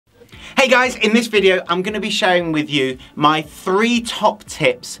Hey guys, in this video I'm going to be sharing with you my 3 top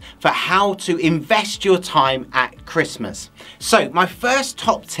tips for how to invest your time at Christmas. So my first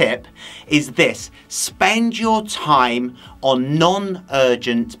top tip is this: spend your time on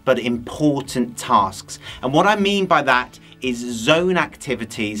non-urgent but important tasks. And what I mean by that is zone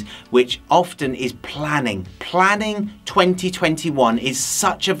activities, which often is planning. Planning 2021 is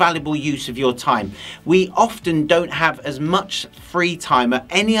such a valuable use of your time. We often don't have as much free time at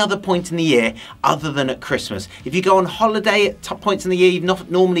any other point in the year other than at Christmas. If you go on holiday at points in the year, you've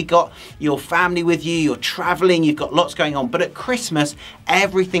not normally got your family with you, you're traveling, you've got lots going on. But at Christmas,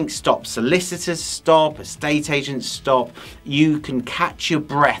 everything stops. Solicitors stop, estate agents stop. You can catch your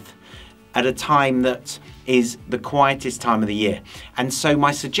breath at a time that is the quietest time of the year. And so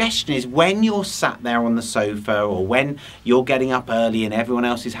my suggestion is, when you're sat there on the sofa, or when you're getting up early and everyone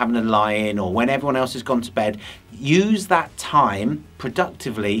else is having a lie-in, or when everyone else has gone to bed, use that time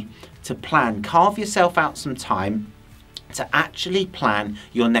productively to plan. Carve yourself out some time to actually plan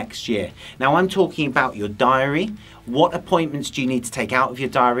your next year. Now I'm talking about your diary. What appointments do you need to take out of your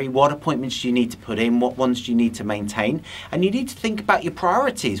diary? What appointments do you need to put in? What ones do you need to maintain? And you need to think about your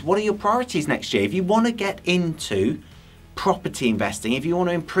priorities. What are your priorities next year? If you want to get into property investing, if you want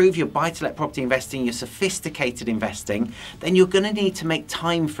to improve your buy-to-let property investing, your sophisticated investing, then you're going to need to make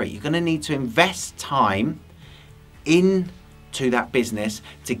time for it. You're going to need to invest time into that business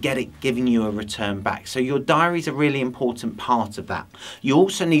to get it giving you a return back. So your diary is a really important part of that. You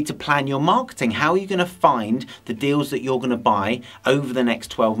also need to plan your marketing. How are you going to find the deals that you're going to buy over the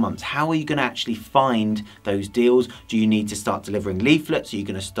next 12 months? How are you going to actually find those deals? Do you need to start delivering leaflets? Are you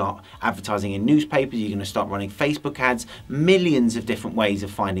going to start advertising in newspapers? Are you going to start running Facebook ads? Millions of different ways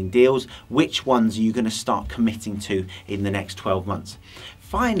of finding deals. Which ones are you going to start committing to in the next 12 months?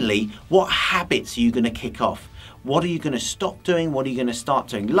 Finally, what habits are you going to kick off? What are you going to stop doing? What are you going to start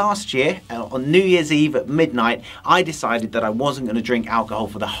doing? Last year, on New Year's Eve at midnight, I decided that I wasn't going to drink alcohol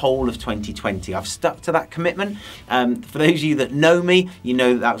for the whole of 2020. I've stuck to that commitment. For those of you that know me, you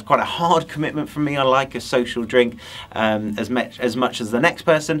know that was quite a hard commitment for me. I like a social drink as much as the next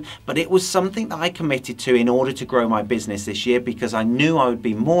person, but it was something that I committed to in order to grow my business this year, because I knew I would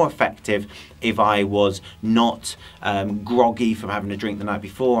be more effective if I was not groggy from having a drink the night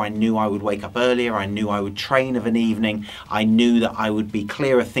before. I knew I would wake up earlier. I knew I would train of an evening. I knew that I would be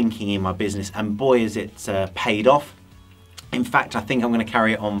clearer thinking in my business, and boy, has it paid off. In fact, I think I'm going to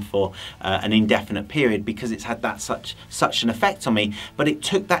carry it on for an indefinite period, because it's had that such an effect on me. But it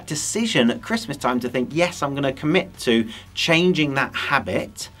took that decision at Christmas time to think, yes, I'm going to commit to changing that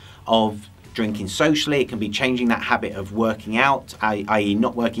habit of drinking socially. It can be changing that habit of working out, i.e.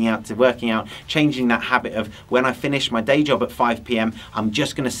 not working out, to working out, changing that habit of, when I finish my day job at 5 p.m, I'm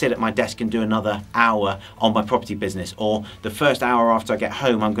just going to sit at my desk and do another hour on my property business, or the first hour after I get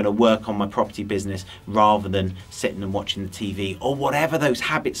home I'm going to work on my property business rather than sitting and watching the TV, or whatever those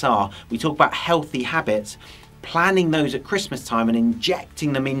habits are. We talk about healthy habits. Planning those at Christmas time and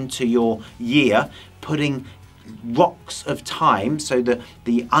injecting them into your year, putting rocks of time, so the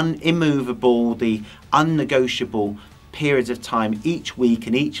immovable, the unnegotiable periods of time each week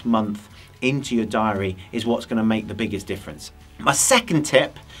and each month into your diary, is what's going to make the biggest difference. My second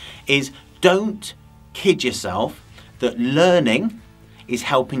tip is, don't kid yourself that learning is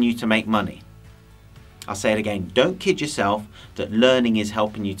helping you to make money. I'll say it again, don't kid yourself that learning is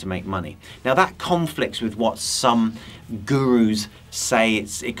helping you to make money. Now that conflicts with what some gurus say,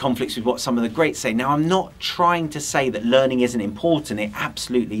 it conflicts with what some of the greats say. Now I'm not trying to say that learning isn't important, it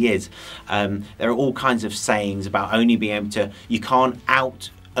absolutely is. There are all kinds of sayings about only being able to, you can't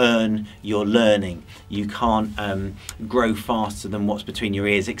out-earn your learning, you can't grow faster than what's between your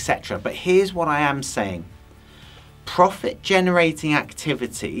ears, etc. But here's what I am saying. Profit generating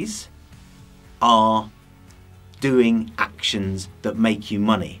activities are doing actions that make you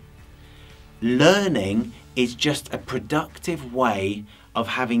money. Learning is just a productive way of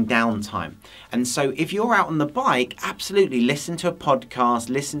having downtime. And so if you're out on the bike, absolutely listen to a podcast,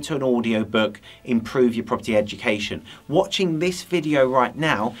 listen to an audiobook, improve your property education. Watching this video right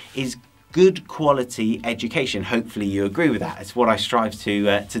now is good quality education. Hopefully you agree with that. It's what I strive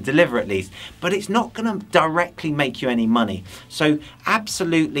to deliver, at least. But it's not going to directly make you any money. So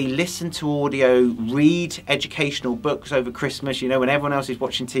absolutely listen to audio, read educational books over Christmas. You know, when everyone else is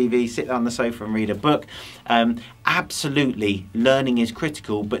watching TV, sit on the sofa and read a book. Absolutely, learning is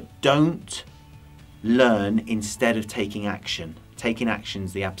critical, but don't learn instead of taking action. Taking action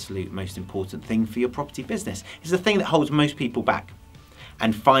is the absolute most important thing for your property business. It's the thing that holds most people back.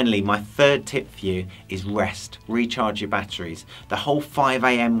 And finally, my third tip for you is rest. Recharge your batteries. The whole 5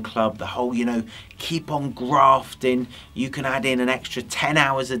 a.m. club, the whole, keep on grafting. You can add in an extra 10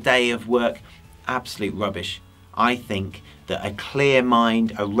 hours a day of work. Absolute rubbish. I think that a clear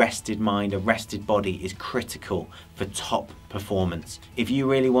mind, a rested body is critical for top performance. If you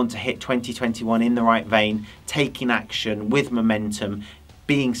really want to hit 2021 in the right vein, taking action with momentum,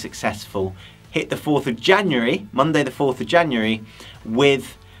 being successful, hit the 4th of January, Monday the 4th of January,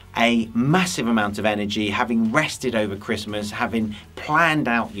 with a massive amount of energy, having rested over Christmas, having planned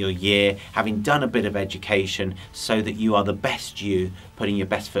out your year, having done a bit of education so that you are the best you, putting your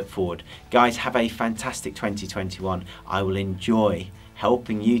best foot forward. Guys, have a fantastic 2021. I will enjoy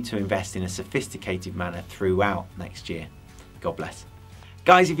helping you to invest in a sophisticated manner throughout next year. God bless.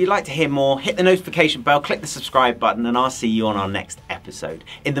 Guys, if you'd like to hear more, hit the notification bell, click the subscribe button, and I'll see you on our next episode.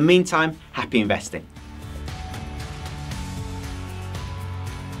 In the meantime, happy investing.